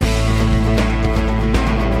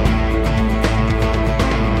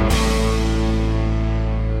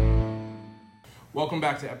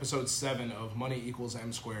Welcome back to episode 7 of Money Equals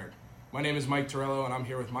M Squared. My name is Mike Torello, and I'm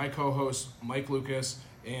here with my co-host, Mike Lucas,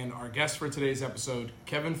 and our guest for today's episode,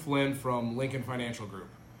 Kevin Flynn from Lincoln Financial Group.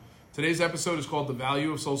 Today's episode is called The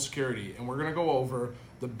Value of Social Security, and we're going to go over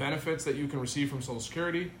the benefits that you can receive from Social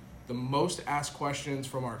Security, the most asked questions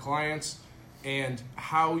from our clients, and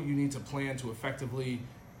how you need to plan to effectively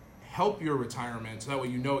help your retirement so that way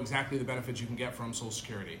you know exactly the benefits you can get from Social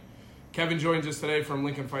Security. Kevin joins us today from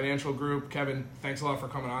Lincoln Financial Group. Kevin, thanks a lot for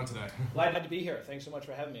coming on today. Glad to be here. Thanks so much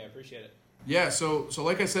for having me. I appreciate it. Yeah, so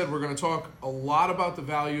like I said, we're going to talk a lot about the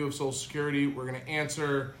value of Social Security. We're going to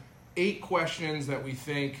answer 8 questions that we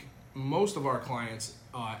think most of our clients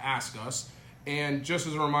ask us. And just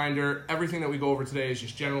as a reminder, everything that we go over today is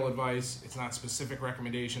just general advice. It's not specific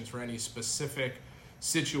recommendations for any specific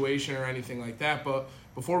situation or anything like that. But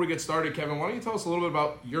before we get started, Kevin, why don't you tell us a little bit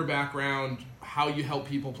about your background, how you help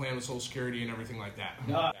people plan with Social Security and everything like that?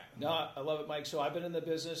 No, I love it, Mike. So I've been in the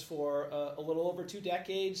business for a little over 2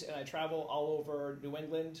 decades, and I travel all over New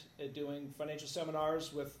England doing financial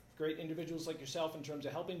seminars with great individuals like yourself in terms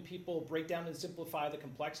of helping people break down and simplify the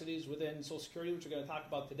complexities within Social Security, which we're going to talk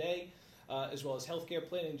about today, as well as healthcare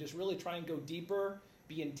planning, just really try and go deeper,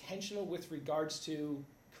 be intentional with regards to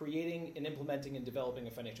creating and implementing and developing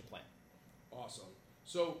a financial plan. Awesome.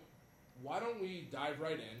 So why don't we dive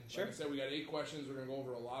right in? Sure. Like I said, we got 8 questions. We're going to go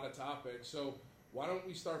over a lot of topics. So why don't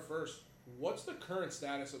we start first? What's the current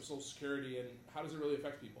status of Social Security and how does it really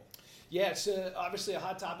affect people? Yeah, it's obviously a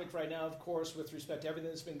hot topic right now, of course, with respect to everything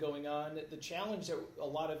that's been going on. The challenge that a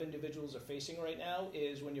lot of individuals are facing right now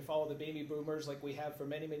is when you follow the baby boomers like we have for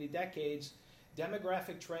many, many decades,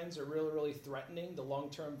 demographic trends are really, really threatening the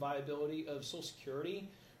long-term viability of Social Security.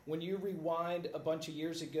 When you rewind a bunch of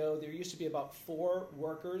years ago, there used to be about 4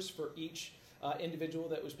 workers for each individual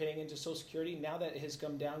that was paying into Social Security. Now that has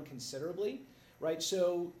come down considerably, right?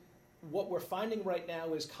 So what we're finding right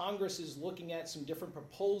now is Congress is looking at some different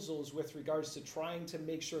proposals with regards to trying to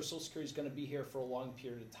make sure Social Security is going to be here for a long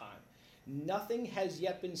period of time. Nothing has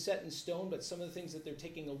yet been set in stone, but some of the things that they're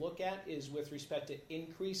taking a look at is with respect to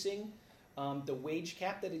increasing the wage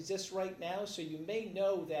cap that exists right now. So you may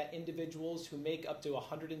know that individuals who make up to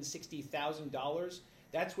 $160,000,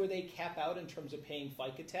 that's where they cap out in terms of paying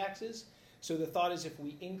FICA taxes. So the thought is if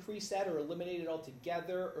we increase that or eliminate it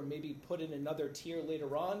altogether or maybe put in another tier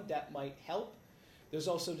later on, that might help. There's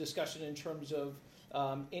also discussion in terms of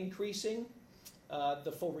increasing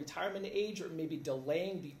the full retirement age or maybe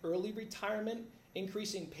delaying the early retirement,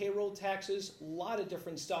 increasing payroll taxes. A lot of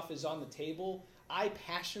different stuff is on the table. I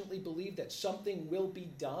passionately believe that something will be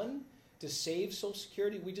done to save Social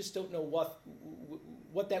Security. We just don't know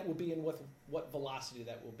what that will be and what velocity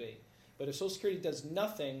that will be. But if Social Security does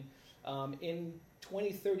nothing, in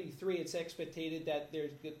 2033, it's expected that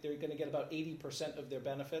they're going to get about 80% of their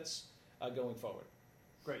benefits going forward.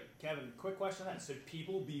 Great. Kevin, quick question on that. Should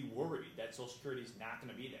people be worried that Social Security is not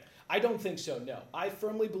going to be there? I don't think so, no. I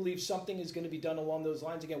firmly believe something is going to be done along those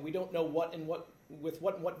lines. Again, we don't know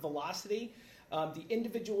what velocity. The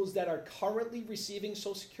individuals that are currently receiving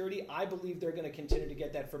Social Security, I believe they're going to continue to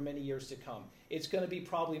get that for many years to come. It's going to be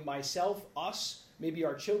probably myself, us, maybe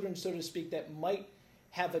our children, so to speak, that might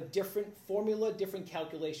have a different formula, different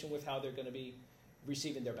calculation with how they're going to be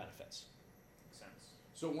receiving their benefits. Makes sense.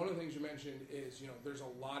 So one of the things you mentioned is, there's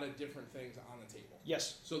a lot of different things on the table.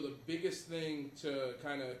 Yes. So the biggest thing to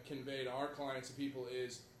kind of convey to our clients and people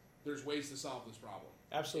is there's ways to solve this problem.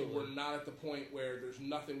 Absolutely. We're not at the point where there's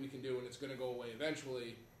nothing we can do and it's going to go away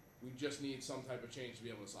eventually. We just need some type of change to be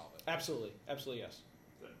able to solve it. Absolutely. Absolutely, yes.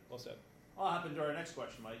 Good. Well said. I'll hop into our next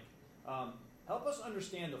question, Mike. Help us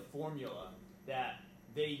understand the formula that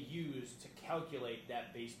they use to calculate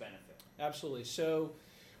that base benefit. Absolutely. So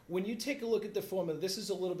when you take a look at the formula, this is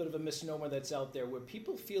a little bit of a misnomer that's out there where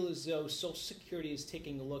people feel as though Social Security is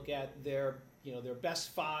taking a look at their best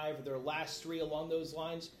 5 or their last 3 along those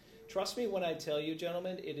lines. Trust me when I tell you,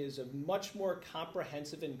 gentlemen, it is a much more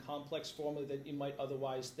comprehensive and complex formula than you might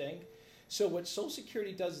otherwise think. So what Social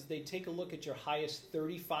Security does is they take a look at your highest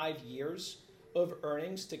 35 years of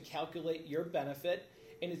earnings to calculate your benefit.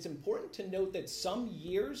 And it's important to note that some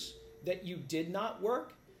years that you did not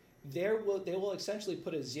work, they will essentially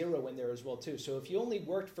put a 0 in there as well too. So if you only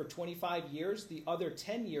worked for 25 years, the other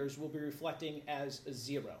 10 years will be reflecting as a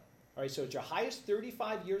 0. All right, so it's your highest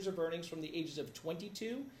 35 years of earnings from the ages of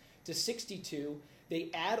 22 to 62.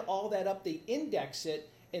 They add all that up, they index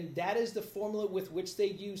it, and that is the formula with which they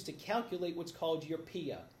use to calculate what's called your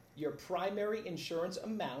PIA, your primary insurance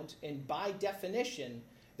amount, and by definition,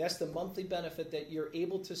 that's the monthly benefit that you're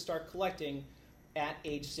able to start collecting at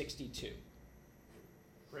age 62.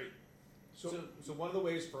 Great. So one of the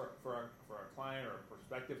ways for our client or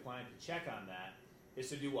prospective client to check on that is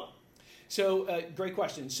to do what? So, great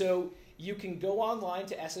question. So you can go online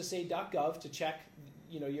to ssa.gov to check,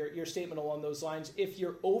 your statement along those lines. If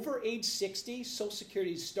you're over age 60, Social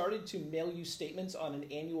Security started to mail you statements on an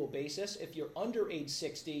annual basis. If you're under age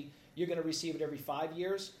 60, you're going to receive it every 5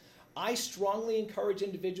 years. I strongly encourage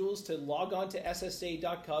individuals to log on to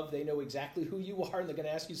ssa.gov. They know exactly who you are, and they're going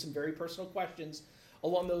to ask you some very personal questions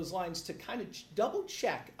along those lines to kind of double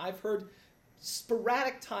check. I've heard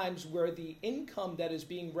sporadic times where the income that is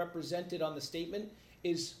being represented on the statement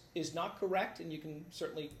is not correct, and you can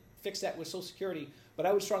certainly fix that with Social Security, but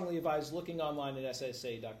I would strongly advise looking online at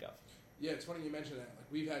ssa.gov. Yeah, it's funny you mention that. Like,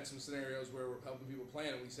 we've had some scenarios where we're helping people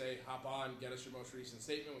plan, and we say, hop on, get us your most recent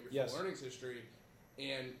statement with your full earnings history,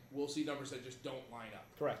 and we'll see numbers that just don't line up.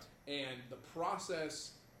 Correct. And the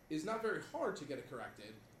process is not very hard to get it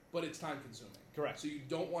corrected, but it's time consuming. Correct. So you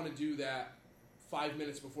don't want to do that 5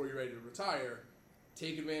 minutes before you're ready to retire.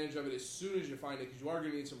 Take advantage of it as soon as you find it, because you are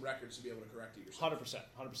going to need some records to be able to correct it yourself.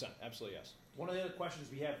 100%. Absolutely, yes. One of the other questions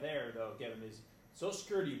we have there, though, Kevin, is Social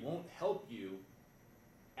Security won't help you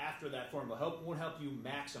after that formula. Won't help you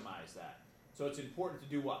maximize that. So it's important to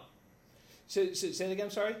do what? So say that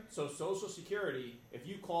again, sorry? So Social Security, if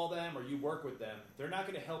you call them or you work with them, they're not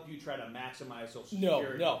going to help you try to maximize Social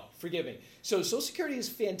Security. No, forgive me. So Social Security is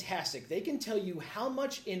fantastic. They can tell you how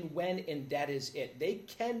much and when, and that is it. They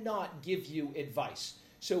cannot give you advice.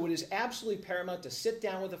 So it is absolutely paramount to sit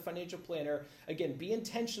down with a financial planner. Again, be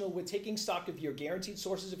intentional with taking stock of your guaranteed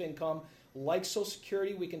sources of income. Like Social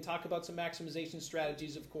Security, we can talk about some maximization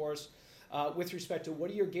strategies, of course, with respect to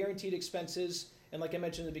what are your guaranteed expenses. And like I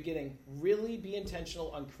mentioned in the beginning, really be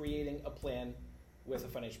intentional on creating a plan with a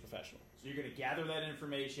financial professional. So you're going to gather that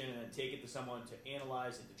information and then take it to someone to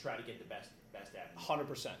analyze it to try to get the best avenue.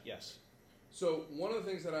 100%, yes. So one of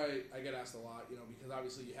the things that I get asked a lot, because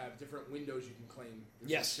obviously you have different windows you can claim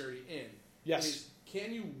your Social Security in. Yes. Is,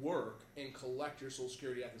 can you work and collect your Social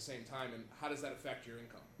Security at the same time, and how does that affect your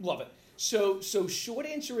income? Love it. So short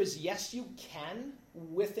answer is yes, you can,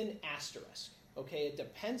 with an asterisk. Okay, it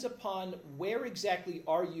depends upon where exactly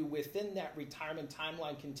are you within that retirement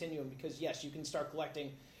timeline continuum, because yes, you can start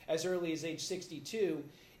collecting as early as age 62.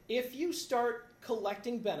 If you start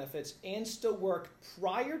collecting benefits and still work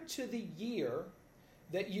prior to the year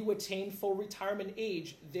that you attain full retirement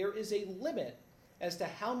age, there is a limit as to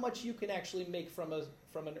how much you can actually make from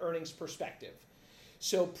an earnings perspective.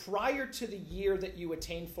 So prior to the year that you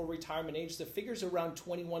attain full retirement age, the figure's around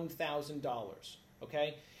 $21,000,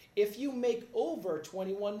 okay? If you make over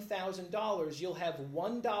 $21,000, you'll have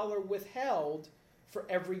 $1 withheld for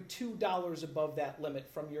every $2 above that limit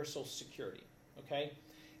from your Social Security, okay?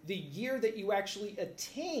 The year that you actually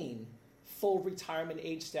attain full retirement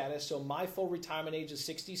age status, so my full retirement age is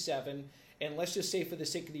 67, and let's just say for the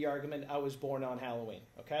sake of the argument, I was born on Halloween,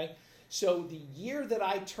 okay? So the year that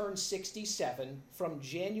I turned 67, from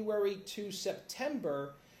January to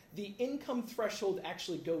September, the income threshold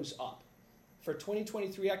actually goes up. For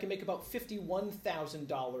 2023, I can make about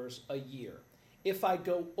 $51,000 a year. If I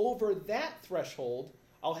go over that threshold,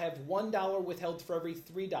 I'll have $1 withheld for every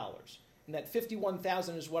 $3. And that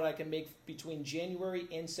 $51,000 is what I can make between January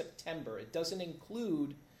and September. It doesn't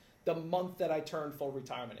include the month that I turn full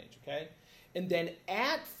retirement age, okay? And then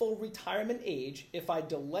at full retirement age, if I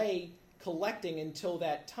delay collecting until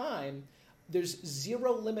that time, there's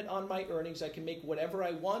zero limit on my earnings. I can make whatever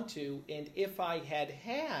I want to. And if I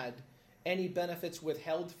had any benefits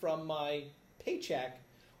withheld from my paycheck,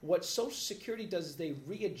 what Social Security does is they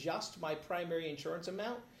readjust my primary insurance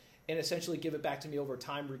amount and essentially give it back to me over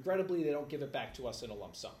time. Regrettably, they don't give it back to us in a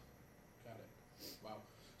lump sum. Got it. Wow.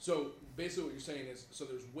 So basically what you're saying is, so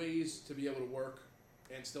there's ways to be able to work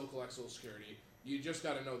and still collect Social Security. You just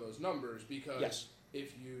got to know those numbers, because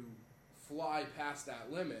if you fly past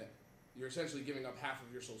that limit, you're essentially giving up half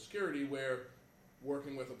of your Social Security, where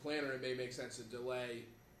working with a planner, it may make sense to delay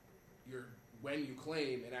when you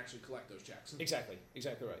claim and actually collect those checks. Exactly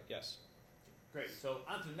right, yes. Great. So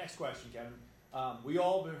on to the next question, Kevin. We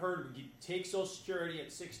all have heard you take Social Security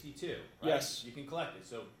at 62, right? Yes. You can collect it.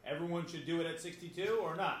 So everyone should do it at 62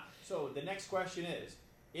 or not? So the next question is,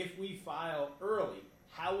 if we file early,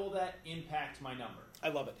 how will that impact my number? I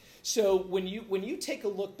love it. So when you take a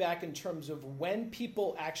look back in terms of when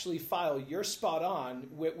people actually file, you're spot on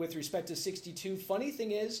with respect to 62. Funny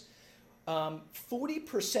thing is,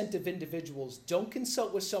 40% of individuals don't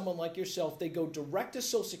consult with someone like yourself. They go direct to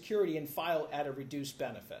Social Security and file at a reduced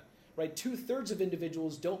benefit. Right? 2/3 of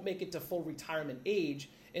individuals don't make it to full retirement age,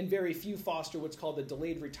 and very few foster what's called a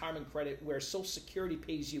delayed retirement credit, where Social Security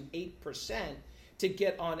pays you 8% to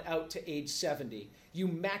get on out to age 70. You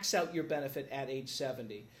max out your benefit at age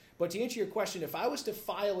 70. But to answer your question, if I was to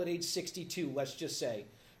file at age 62, let's just say,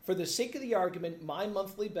 for the sake of the argument, my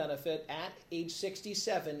monthly benefit at age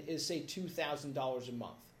 67 is, say, $2,000 a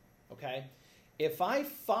month, okay? If I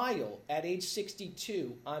file at age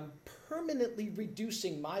 62, I'm permanently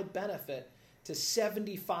reducing my benefit to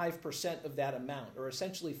 75% of that amount, or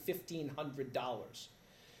essentially $1,500.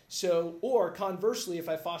 So, or conversely, if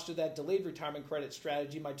I foster that delayed retirement credit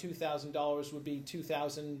strategy, my $2,000 would be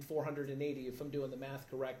 $2,480 if I'm doing the math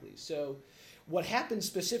correctly. So what happens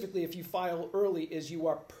specifically if you file early is you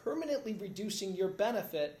are permanently reducing your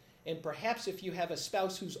benefit, and perhaps if you have a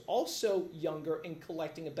spouse who's also younger and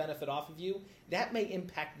collecting a benefit off of you, that may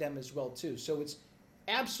impact them as well too. So it's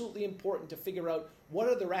absolutely important to figure out what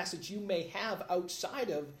other assets you may have outside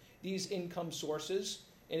of these income sources,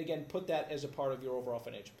 and again, put that as a part of your overall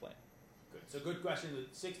financial plan. Good. So good question.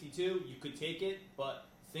 At 62, you could take it, but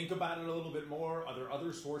think about it a little bit more. Are there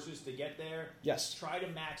other sources to get there? Yes. Try to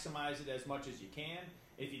maximize it as much as you can.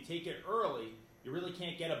 If you take it early, you really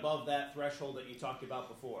can't get above that threshold that you talked about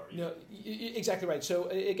before. No, exactly right. So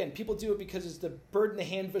again, people do it because it's the bird in the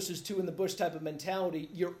hand versus two in the bush type of mentality.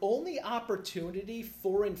 Your only opportunity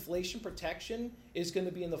for inflation protection is going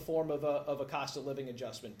to be in the form of a cost of living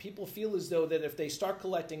adjustment. People feel as though that if they start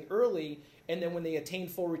collecting early and then when they attain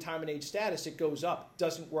full retirement age status, it goes up.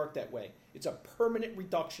 Doesn't work that way. It's a permanent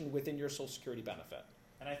reduction within your Social Security benefit.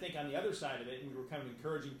 And I think on the other side of it, we were kind of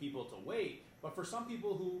encouraging people to wait, but for some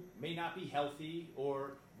people who may not be healthy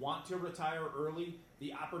or want to retire early,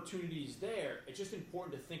 the opportunity is there. It's just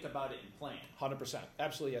important to think about it and plan. 100%.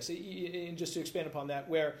 Absolutely, yes. And just to expand upon that,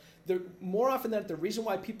 where more often than not, the reason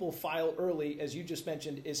why people file early, as you just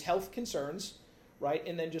mentioned, is health concerns, right?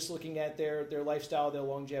 And then just looking at their lifestyle, their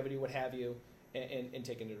longevity, what have you, and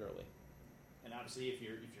taking it early. And obviously, if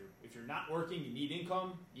you're not working, you need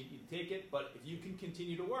income, you take it. But if you can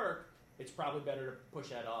continue to work, it's probably better to push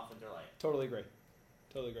that off until later. Totally agree.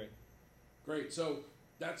 Totally agree. Great. So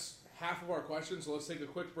that's half of our questions. So let's take a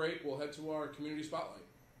quick break. We'll head to our Community Spotlight.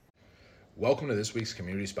 Welcome to this week's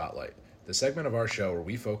Community Spotlight, the segment of our show where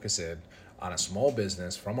we focus in on a small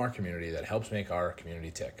business from our community that helps make our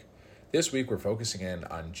community tick. This week, we're focusing in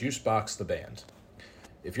on Juicebox the Band.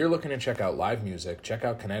 If you're looking to check out live music, check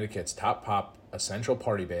out Connecticut's top pop essential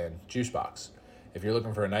party band, Juicebox. If you're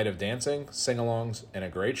looking for a night of dancing, sing-alongs, and a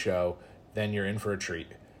great show, then you're in for a treat.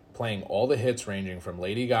 Playing all the hits ranging from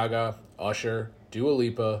Lady Gaga, Usher, Dua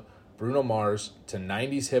Lipa, Bruno Mars, to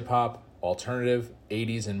 90s hip-hop, alternative,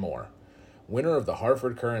 80s, and more. Winner of the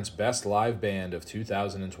Hartford Courant's Best Live Band of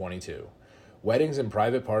 2022. Weddings and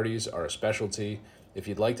private parties are a specialty if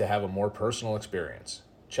you'd like to have a more personal experience.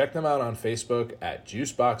 Check them out on Facebook at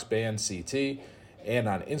JuiceboxBandCT and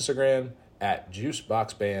on Instagram at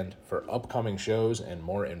JuiceboxBand for upcoming shows and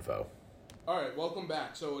more info. All right, welcome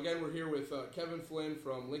back. So again, we're here with Kevin Flynn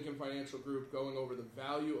from Lincoln Financial Group going over the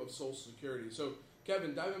value of Social Security. So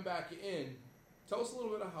Kevin, diving back in, tell us a little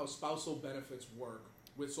bit of how spousal benefits work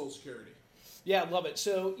with Social Security. Yeah, love it.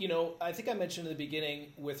 So, I think I mentioned in the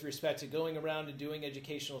beginning with respect to going around and doing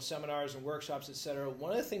educational seminars and workshops, et cetera,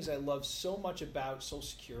 one of the things I love so much about Social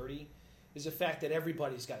Security is the fact that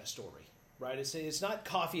everybody's got a story, right? It's not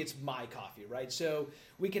coffee, it's my coffee, right? So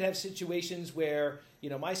we could have situations where,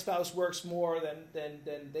 my spouse works more than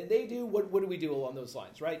they do. What do we do along those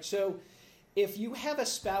lines, right? So if you have a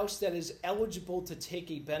spouse that is eligible to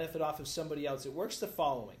take a benefit off of somebody else, it works the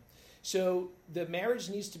following. So the marriage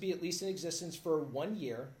needs to be at least in existence for 1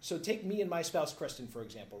 year. So take me and my spouse, Kristen, for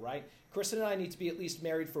example, right? Kristen and I need to be at least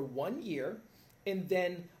married for 1 year, and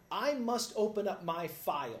then I must open up my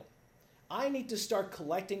file. I need to start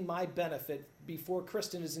collecting my benefit before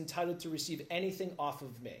Kristen is entitled to receive anything off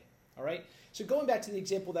of me, all right? So going back to the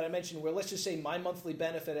example that I mentioned where let's just say my monthly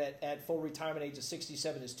benefit at full retirement age of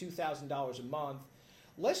 67 is $2,000 a month.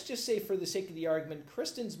 Let's just say, for the sake of the argument,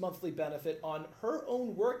 Kristen's monthly benefit on her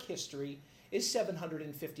own work history is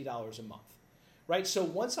 $750 a month, right? So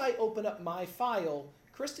once I open up my file,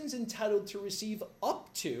 Kristen's entitled to receive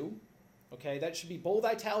up to, okay, that should be bold,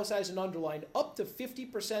 italicized, and underlined, up to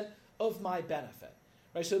 50% of my benefit,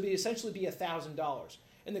 right? So it would essentially be $1,000.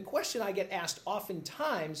 And the question I get asked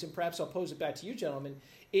oftentimes, and perhaps I'll pose it back to you gentlemen,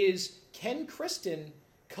 is can Kristen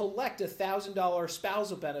collect $1,000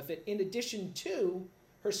 spousal benefit in addition to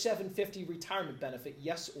her $750 retirement benefit,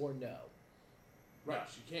 yes or no? Right,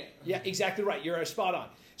 she can. Yeah, exactly right. You're spot on.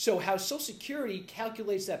 So how Social Security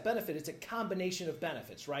calculates that benefit, it's a combination of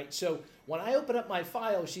benefits, right? So when I open up my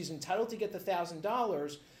file, she's entitled to get the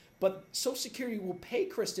 $1,000, but Social Security will pay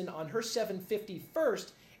Kristen on her $750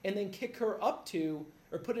 first and then kick her up to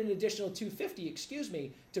or put an additional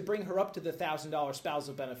 $250, to bring her up to the $1,000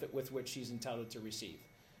 spousal benefit with which she's entitled to receive.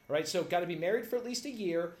 All right, so got to be married for at least a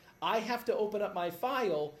year. I have to open up my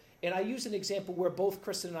file, and I use an example where both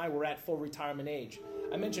Kristen and I were at full retirement age.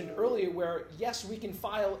 I mentioned earlier where, yes, we can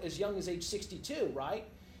file as young as age 62, right?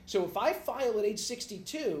 So if I file at age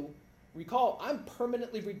 62, recall, I'm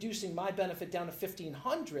permanently reducing my benefit down to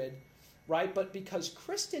 $1,500, right? But because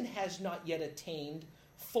Kristen has not yet attained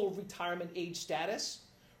full retirement age status,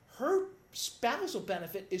 her spousal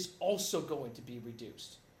benefit is also going to be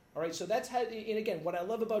reduced. All right, so that's how, and again, what I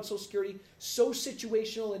love about Social Security, so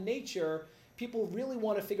situational in nature, people really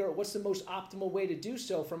want to figure out what's the most optimal way to do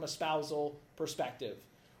so from a spousal perspective.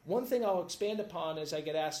 One thing I'll expand upon, as I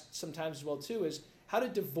get asked sometimes as well too, is how do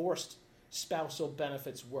divorced spousal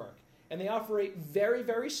benefits work? And they operate very,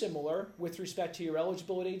 very similar with respect to your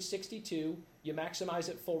eligible at age 62, you maximize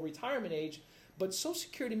at full retirement age, but Social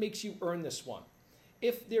Security makes you earn this one.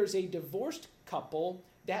 If there's a divorced couple,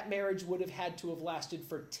 that marriage would have had to have lasted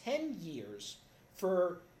for 10 years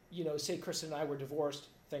for, say Kristen and I were divorced,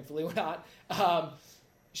 thankfully we're not,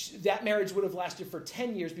 that marriage would have lasted for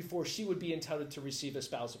 10 years before she would be entitled to receive a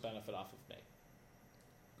spousal benefit off of me.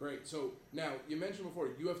 Great. So now, you mentioned before,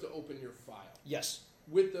 you have to open your file. Yes.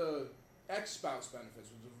 With the ex-spouse benefits,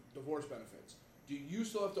 with the divorce benefits, do you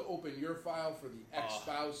still have to open your file for the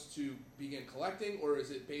ex-spouse to begin collecting, or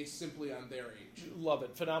is it based simply on their age? Love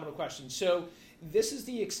it. Phenomenal question. So this is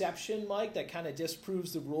the exception, Mike, that kind of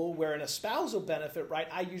disproves the rule, where in a spousal benefit, right,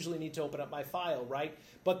 I usually need to open up my file, right?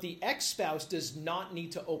 But the ex-spouse does not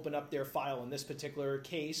need to open up their file in this particular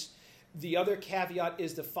case. The other caveat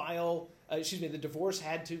is the divorce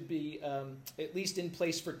had to be at least in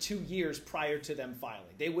place for 2 years prior to them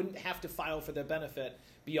filing. They wouldn't have to file for their benefit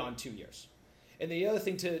beyond 2 years. And the other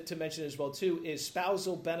thing to mention as well, too, is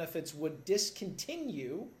spousal benefits would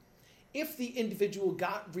discontinue if the individual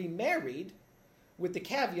got remarried, with the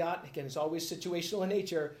caveat, again, it's always situational in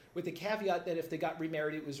nature, with the caveat that if they got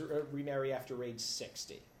remarried, it was remarry after age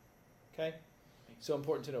 60. Okay? So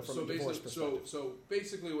important to know from a divorce perspective. So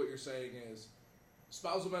basically what you're saying is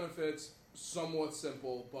spousal benefits, somewhat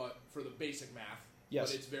simple, but for the basic math. Yes.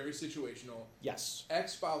 But it's very situational. Yes.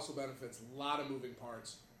 Ex-spousal benefits, a lot of moving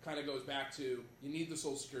parts. Kind of goes back to you need the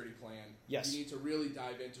Social Security plan. Yes. You need to really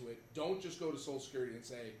dive into it. Don't just go to Social Security and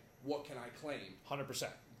say, what can I claim? 100%.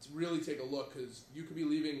 Really take a look, because you could be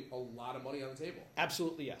leaving a lot of money on the table.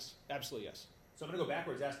 Absolutely yes. Absolutely yes. So I'm going to go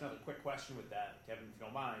backwards, ask another quick question with that, Kevin, if you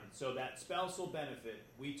don't mind. So that spousal benefit,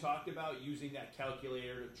 we talked about using that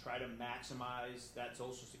calculator to try to maximize that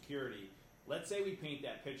Social Security. Let's say we paint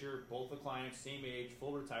that picture, both the clients, same age,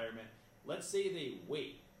 full retirement. Let's say they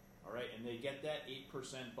wait, all right, and they get that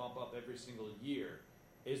 8% bump up every single year.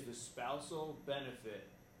 Is the spousal benefit,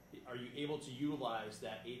 are you able to utilize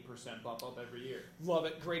that 8% bump up every year? Love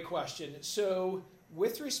it. Great question. So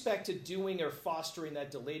with respect to doing or fostering that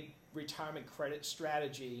delayed retirement credit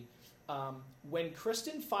strategy, when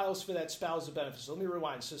Kristen files for that spousal benefit, so let me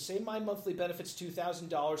rewind. So say my monthly benefit's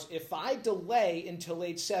 $2,000. If I delay until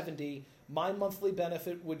age 70, my monthly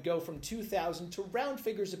benefit would go from $2,000 to round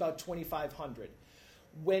figures about $2,500.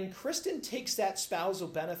 When Kristen takes that spousal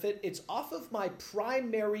benefit, it's off of my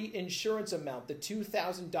primary insurance amount, the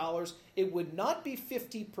 $2,000. It would not be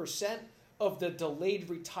 50% of the delayed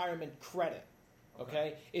retirement credit,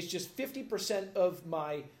 okay? It's just 50% of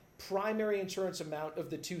my primary insurance amount of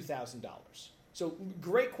the $2,000. So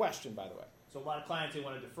great question, by the way. So a lot of clients, they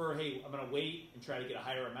want to defer, hey, I'm going to wait and try to get a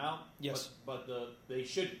higher amount. Yes. But they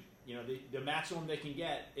shouldn't. The maximum they can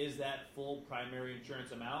get is that full primary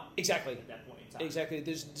insurance amount. Exactly. At that point in time. Exactly.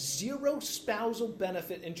 There's zero spousal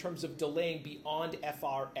benefit in terms of delaying beyond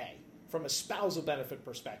FRA from a spousal benefit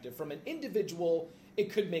perspective. From an individual,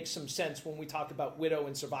 it could make some sense when we talk about widow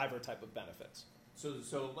and survivor type of benefits.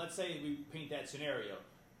 So let's say we paint that scenario.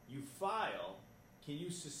 You file, can you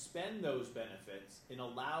suspend those benefits and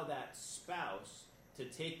allow that spouse to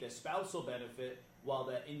take the spousal benefit while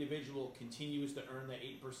that individual continues to earn the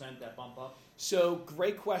 8%, that bump up? So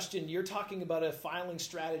great question. You're talking about a filing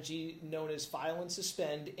strategy known as file and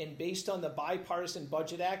suspend, and based on the Bipartisan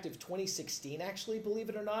Budget Act of 2016, actually, believe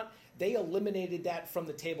it or not, they eliminated that from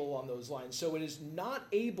the table along those lines. So it is not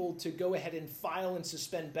able to go ahead and file and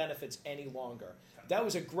suspend benefits any longer. That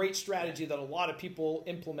was a great strategy that a lot of people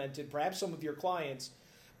implemented, perhaps some of your clients,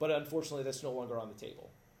 but unfortunately that's no longer on the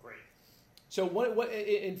table. Great. So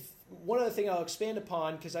one other thing I'll expand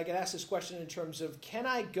upon, because I get asked this question in terms of, can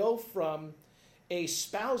I go from a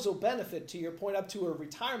spousal benefit, to your point, up to a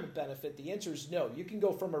retirement benefit? The answer is no. You can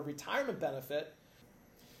go from a retirement benefit.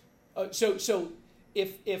 So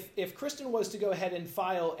if Kristen was to go ahead and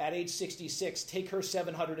file at age 66, take her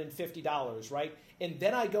 $750, right? And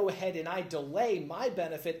then I go ahead and I delay my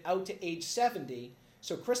benefit out to age 70.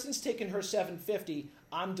 So Kristen's taking her $750,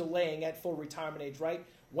 I'm delaying at full retirement age, right?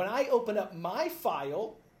 When I open up my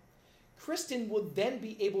file, Kristen would then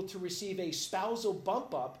be able to receive a spousal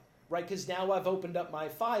bump up, right? Because now I've opened up my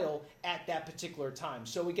file at that particular time.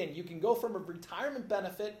 So again, you can go from a retirement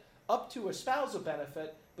benefit up to a spousal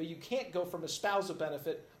benefit, but you can't go from a spousal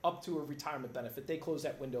benefit up to a retirement benefit. They closed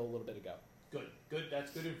that window a little bit ago. Good.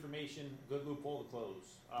 That's good information. Good loophole to close.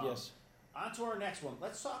 Yes. On to our next one.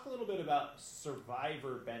 Let's talk a little bit about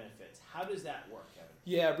survivor benefits. How does that work, Kevin?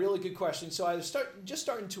 Yeah, really good question. So I was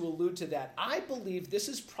starting to allude to that. I believe this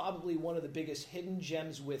is probably one of the biggest hidden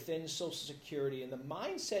gems within Social Security. And the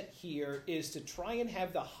mindset here is to try and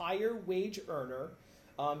have the higher wage earner,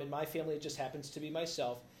 in my family it just happens to be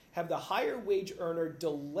myself, have the higher wage earner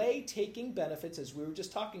delay taking benefits, as we were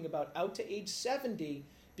just talking about, out to age 70,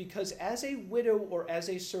 because as a widow or as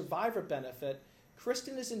a survivor benefit,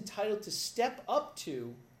 Kristen is entitled to step up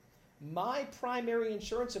to my primary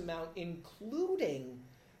insurance amount, including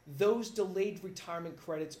those delayed retirement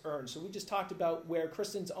credits earned. So we just talked about where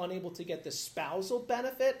Kristen's unable to get the spousal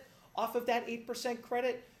benefit off of that 8%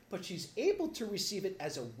 credit, but she's able to receive it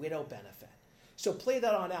as a widow benefit. So play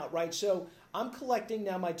that on out, right? So I'm collecting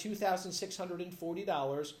now my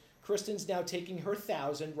 $2,640. Kristen's now taking her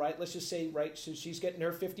 $1,000, right? Let's just say, right, so she's getting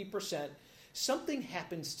her 50%. Something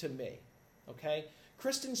happens to me. Okay,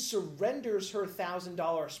 Kristen surrenders her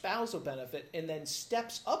 $1,000 spousal benefit and then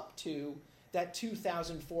steps up to that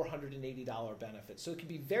 $2,480 benefit. So it can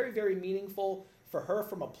be very, very meaningful for her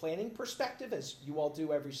from a planning perspective, as you all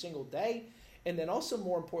do every single day. And then also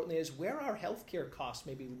more importantly is where our healthcare costs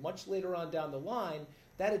maybe much later on down the line,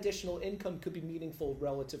 that additional income could be meaningful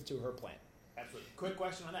relative to her plan. Absolutely. Quick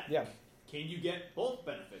question on that. Yeah. Can you get both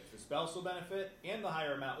benefits, the spousal benefit and the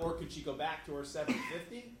higher amount, or could she go back to her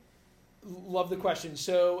 $750? Love the question.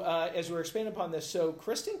 So as we're expanding upon this, so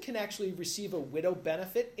Kristen can actually receive a widow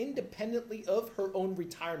benefit independently of her own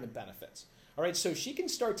retirement benefits. All right, so she can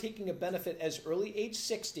start taking a benefit as early age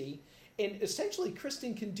 60, and essentially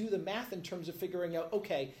Kristen can do the math in terms of figuring out,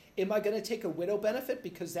 okay, am I going to take a widow benefit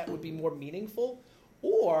because that would be more meaningful,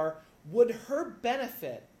 or would her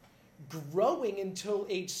benefit growing until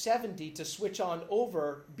age 70 to switch on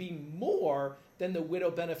over be more than the widow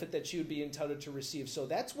benefit that she would be entitled to receive? So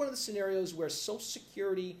that's one of the scenarios where Social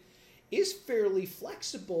Security is fairly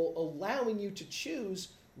flexible, allowing you to choose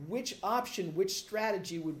which option, which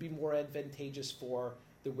strategy would be more advantageous for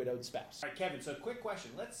the widowed spouse. All right, Kevin, so quick question.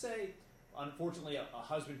 Let's say, unfortunately, a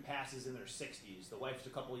husband passes in their 60s. The wife's a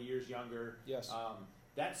couple of years younger. Yes.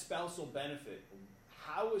 That spousal benefit,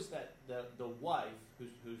 how is that the wife,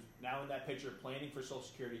 who's now in that picture planning for Social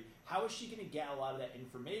Security, how is she going to get a lot of that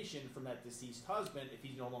information from that deceased husband if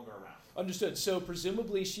he's no longer around? Understood. So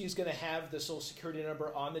presumably she's going to have the Social Security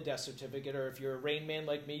number on the death certificate, or if you're a Rain Man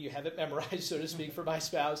like me, you have it memorized, so to speak, for my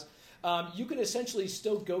spouse. You can essentially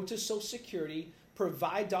still go to Social Security,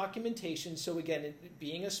 provide documentation. So again,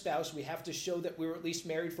 being a spouse, we have to show that we were at least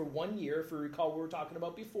married for 1 year, if you recall what we were talking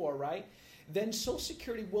about before, right? Then Social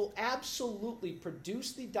Security will absolutely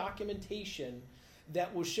produce the documentation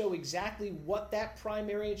that will show exactly what that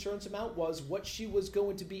primary insurance amount was, what she was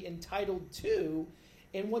going to be entitled to.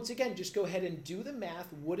 And once again, just go ahead and do the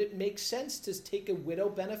math. Would it make sense to take a widow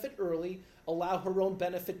benefit early, allow her own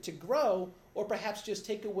benefit to grow, or perhaps just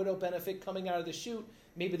take a widow benefit coming out of the chute?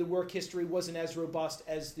 Maybe the work history wasn't as robust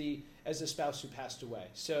as the spouse who passed away.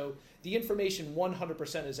 So the information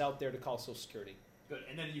 100% is out there to call Social Security. Good.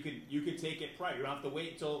 And then you could take it prior. You don't have to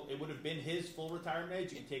wait until it would have been his full retirement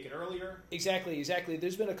age. You can take it earlier. Exactly.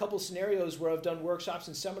 There's been a couple scenarios where I've done workshops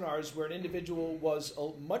and seminars where an individual was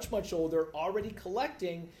much, much older, already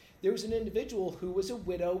collecting. There was an individual who was a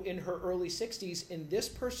widow in her early 60s, and this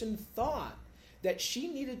person thought that she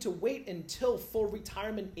needed to wait until full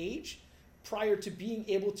retirement age prior to being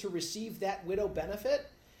able to receive that widow benefit.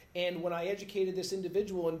 And when I educated this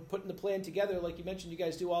individual and putting the plan together, like you mentioned you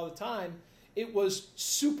guys do all the time, it was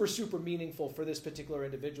super, super meaningful for this particular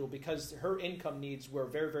individual because her income needs were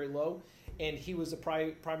very, very low, and he was a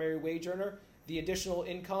primary wage earner. The additional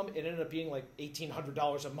income, it ended up being like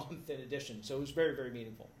 $1,800 a month in addition. So it was very, very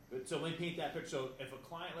meaningful. So let me paint that picture. So if a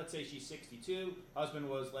client, let's say she's 62, husband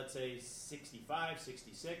was, let's say, 65,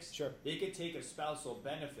 66, sure, they could take a spousal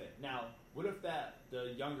benefit. Now, what if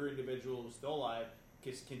the younger individual is still alive,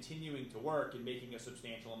 is continuing to work and making a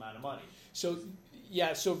substantial amount of money? So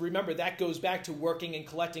remember, that goes back to working and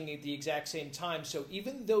collecting at the exact same time. So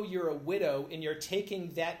even though you're a widow and you're taking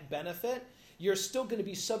that benefit, you're still going to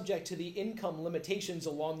be subject to the income limitations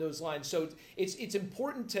along those lines. So it's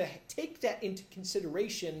important to take that into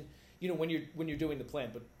consideration, when you're doing the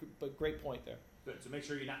plan. But great point there. Good. So make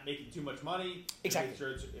sure you're not making too much money. Exactly. Make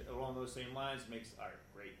sure it's along those same lines. All right,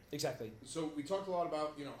 great. Exactly. So we talked a lot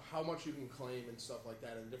about, how much you can claim and stuff like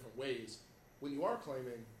that in different ways. When you are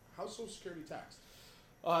claiming, how's Social Security taxed?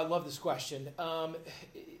 I love this question.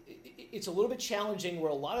 It's a little bit challenging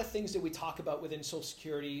where a lot of things that we talk about within Social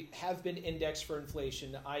Security have been indexed for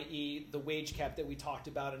inflation, i.e. the wage cap that we talked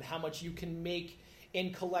about and how much you can make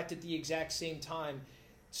and collect at the exact same time.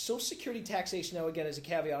 Social Security taxation, now again, as a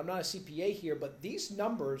caveat, I'm not a CPA here, but these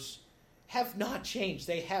numbers have not changed.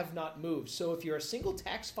 They have not moved. So if you're a single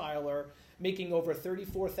tax filer making over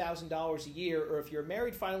 $34,000 a year, or if you're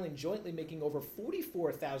married filing jointly making over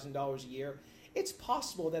 $44,000 a year, it's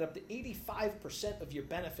possible that up to 85% of your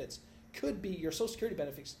benefits could be, your Social Security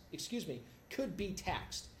benefits, could be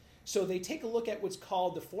taxed. So they take a look at what's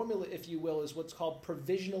called, the formula, if you will, is what's called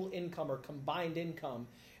provisional income or combined income.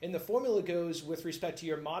 And the formula goes with respect to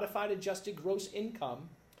your modified adjusted gross income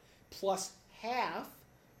plus half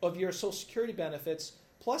of your Social Security benefits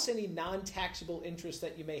plus any non-taxable interest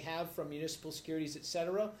that you may have from municipal securities, et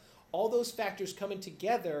cetera. All those factors coming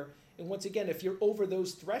together. And once again, if you're over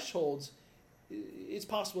those thresholds, it's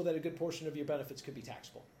possible that a good portion of your benefits could be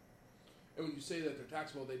taxable. And when you say that they're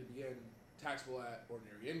taxable, they begin taxable at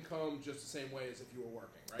ordinary income, just the same way as if you were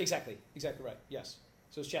working, right? Exactly right, yes.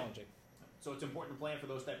 So it's challenging. So it's important to plan for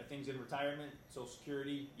those type of things in retirement. Social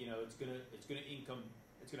Security, it's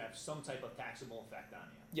gonna have some type of taxable effect on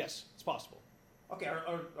you. Yes, it's possible. Okay,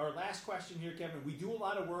 our last question here, Kevin. We do a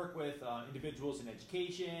lot of work with individuals in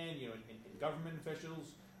education, and government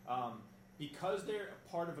officials. Because they're a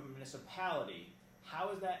part of a municipality, how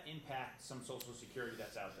does that impact some Social Security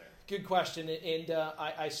that's out there? Good question. And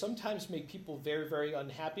I sometimes make people very, very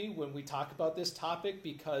unhappy when we talk about this topic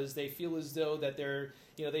because they feel as though that they're,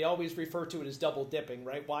 they always refer to it as double dipping,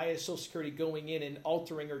 right? Why is Social Security going in and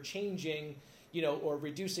altering or changing, or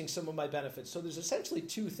reducing some of my benefits? So there's essentially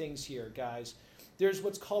two things here, guys. There's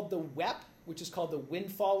what's called the WEP, which is called the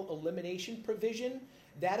windfall elimination provision.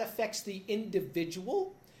 That affects the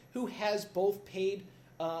individual who has both paid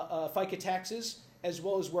FICA taxes as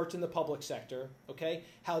well as worked in the public sector, okay?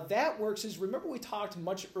 How that works is, remember we talked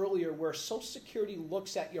much earlier where Social Security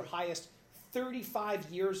looks at your highest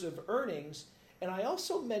 35 years of earnings, and I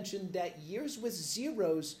also mentioned that years with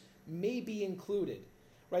zeros may be included,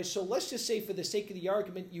 right? So let's just say for the sake of the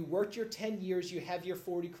argument, you worked your 10 years, you have your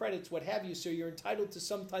 40 credits, what have you, so you're entitled to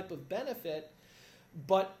some type of benefit.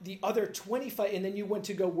 But the other 25, and then you went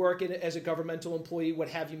to go work as a governmental employee, what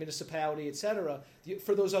have you, municipality, et cetera,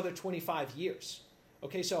 for those other 25 years.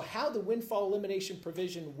 Okay, so how the windfall elimination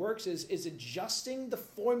provision works is adjusting the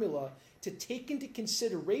formula to take into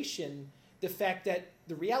consideration the fact that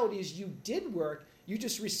the reality is you did work, you're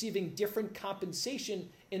just receiving different compensation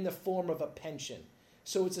in the form of a pension.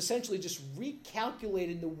 So it's essentially just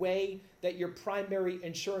recalculating the way that your primary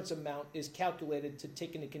insurance amount is calculated to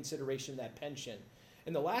take into consideration that pension.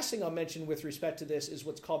 And the last thing I'll mention with respect to this is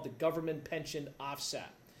what's called the government pension offset.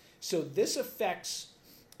 So this affects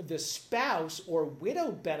the spouse or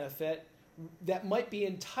widow benefit that might be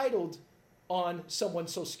entitled on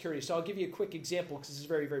someone's Social Security. So I'll give you a quick example because this is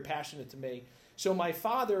very, very passionate to me. So my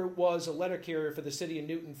father was a letter carrier for the city of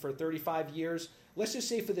Newton for 35 years. Let's just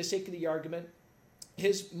say for the sake of the argument,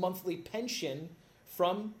 his monthly pension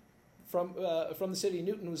from the city of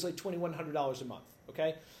Newton was like $2,100 a month,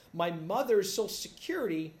 okay? My mother's Social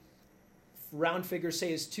Security, round figures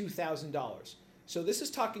say, is $2,000. So this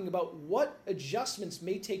is talking about what adjustments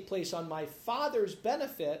may take place on my father's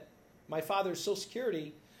benefit, my father's Social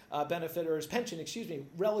Security benefit, or his pension,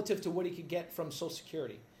 relative to what he could get from Social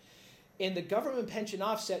Security. And the government pension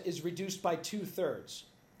offset is reduced by 2/3.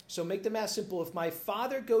 So make the math simple. If my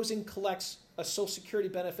father goes and collects a Social Security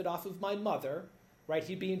benefit off of my mother, right,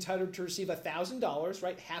 he'd be entitled to receive $1,000,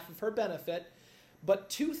 right, half of her benefit. But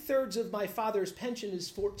 2/3 of my father's pension is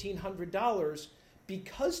 $1,400.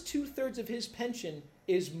 Because 2/3 of his pension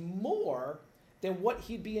is more than what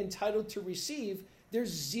he'd be entitled to receive, there's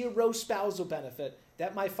zero spousal benefit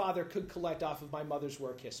that my father could collect off of my mother's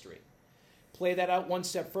work history. Play that out one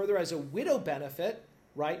step further as a widow benefit,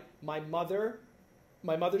 right? My mother's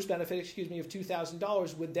benefit, of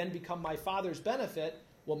 $2,000 would then become my father's benefit.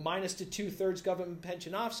 Well, minus the 2/3 government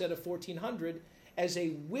pension offset of $1,400. As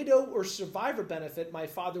a widow or survivor benefit, my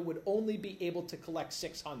father would only be able to collect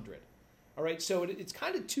 $600. All right, so it's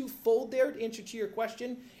kind of twofold there to answer to your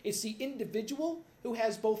question. It's the individual who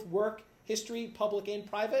has both work history, public and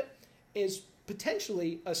private, is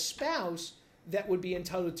potentially a spouse that would be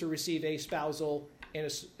entitled to receive a spousal and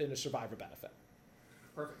a survivor benefit.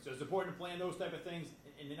 Perfect. So it's important to plan those type of things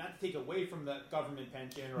and not to take away from the government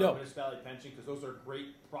pension or No. municipality pension, because those are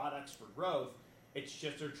great products for growth. It's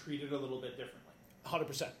just they're treated a little bit differently.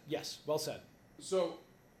 100%. Yes. Well said. So,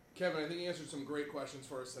 Kevin, I think you answered some great questions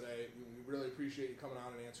for us today. We really appreciate you coming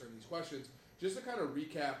on and answering these questions. Just to kind of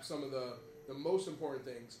recap some of the most important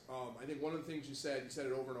things, I think one of the things you said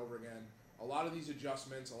it over and over again, a lot of these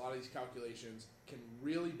adjustments, a lot of these calculations can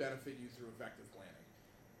really benefit you through effective planning.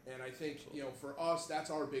 And I think, for us, that's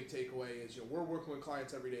our big takeaway is, we're working with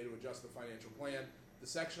clients every day to adjust the financial plan. The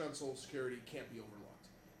section on Social Security can't be overlooked.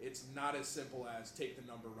 It's not as simple as take the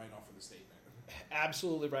number right off of the statement.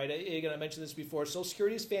 Absolutely right. Again, I mentioned this before. Social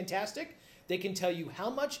Security is fantastic. They can tell you how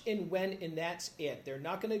much and when, and that's it. They're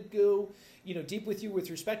not going to go, deep with you with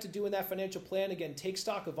respect to doing that financial plan. Again, take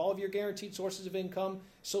stock of all of your guaranteed sources of income.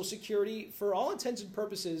 Social Security, for all intents and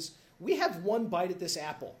purposes, we have one bite at this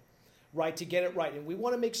apple, right, to get it right. And we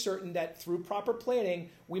want to make certain that through proper planning,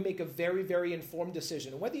 we make a very, very informed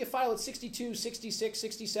decision. And whether you file at 62, 66,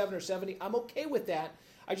 67, or 70, I'm okay with that.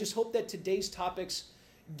 I just hope that today's topics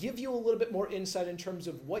give you a little bit more insight in terms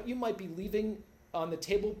of what you might be leaving on the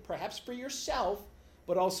table, perhaps for yourself,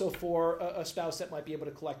 but also for a spouse that might be able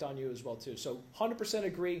to collect on you as well, too. So 100%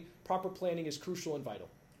 agree, proper planning is crucial and vital.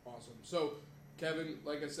 Awesome. So, Kevin,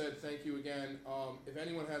 like I said, thank you again. If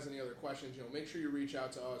anyone has any other questions, make sure you reach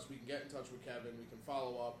out to us. We can get in touch with Kevin. We can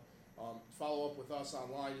follow up. Follow up with us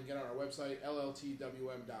online. You can get on our website,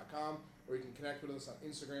 lltwm.com, or you can connect with us on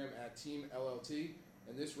Instagram at Team LLT.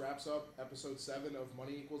 And this wraps up episode 7 of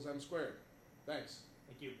Money Equals M Squared. Thanks.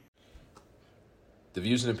 Thank you. The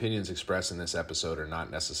views and opinions expressed in this episode are not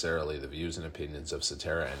necessarily the views and opinions of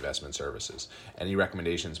Cetera Investment Services. Any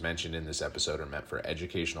recommendations mentioned in this episode are meant for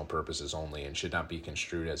educational purposes only and should not be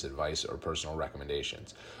construed as advice or personal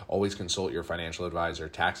recommendations. Always consult your financial advisor,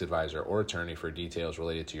 tax advisor, or attorney for details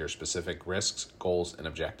related to your specific risks, goals, and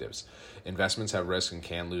objectives. Investments have risk and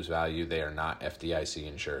can lose value. They are not FDIC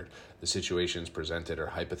insured. The situations presented are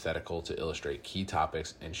hypothetical to illustrate key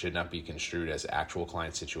topics and should not be construed as actual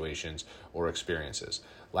client situations or experiences.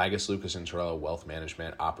 Lagos, Lucas & Torello Wealth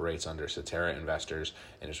Management operates under Cetera Investors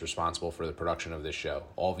and is responsible for the production of this show.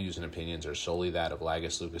 All views and opinions are solely that of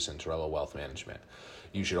Lagos, Lucas & Torello Wealth Management.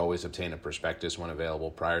 You should always obtain a prospectus when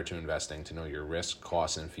available prior to investing to know your risks,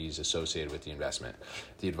 costs, and fees associated with the investment.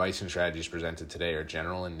 The advice and strategies presented today are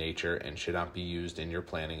general in nature and should not be used in your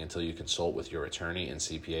planning until you consult with your attorney and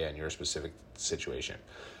CPA on your specific situation.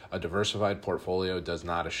 A diversified portfolio does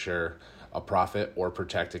not assure a profit or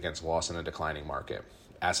protect against loss in a declining market.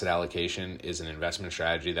 Asset allocation is an investment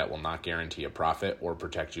strategy that will not guarantee a profit or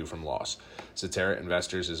protect you from loss. Cetera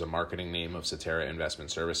Investors is a marketing name of Cetera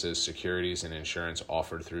Investment Services. Securities and insurance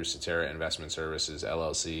offered through Cetera Investment Services,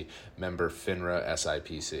 LLC, member FINRA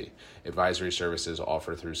SIPC. Advisory services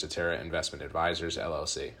offered through Cetera Investment Advisors,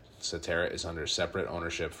 LLC. Cetera is under separate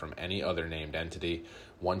ownership from any other named entity.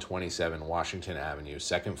 127 Washington Avenue,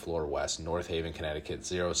 2nd floor west, North Haven, Connecticut,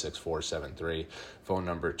 06473. Phone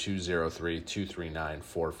number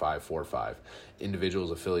 203-239-4545.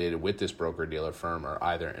 Individuals affiliated with this broker-dealer firm are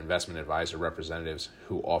either investment advisor representatives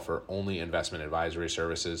who offer only investment advisory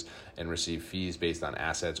services and receive fees based on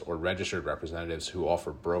assets, or registered representatives who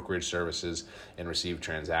offer brokerage services and receive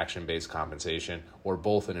transaction-based compensation, or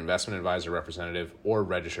both an investment advisor representative or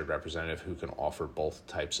registered representative who can offer both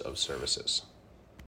types of services.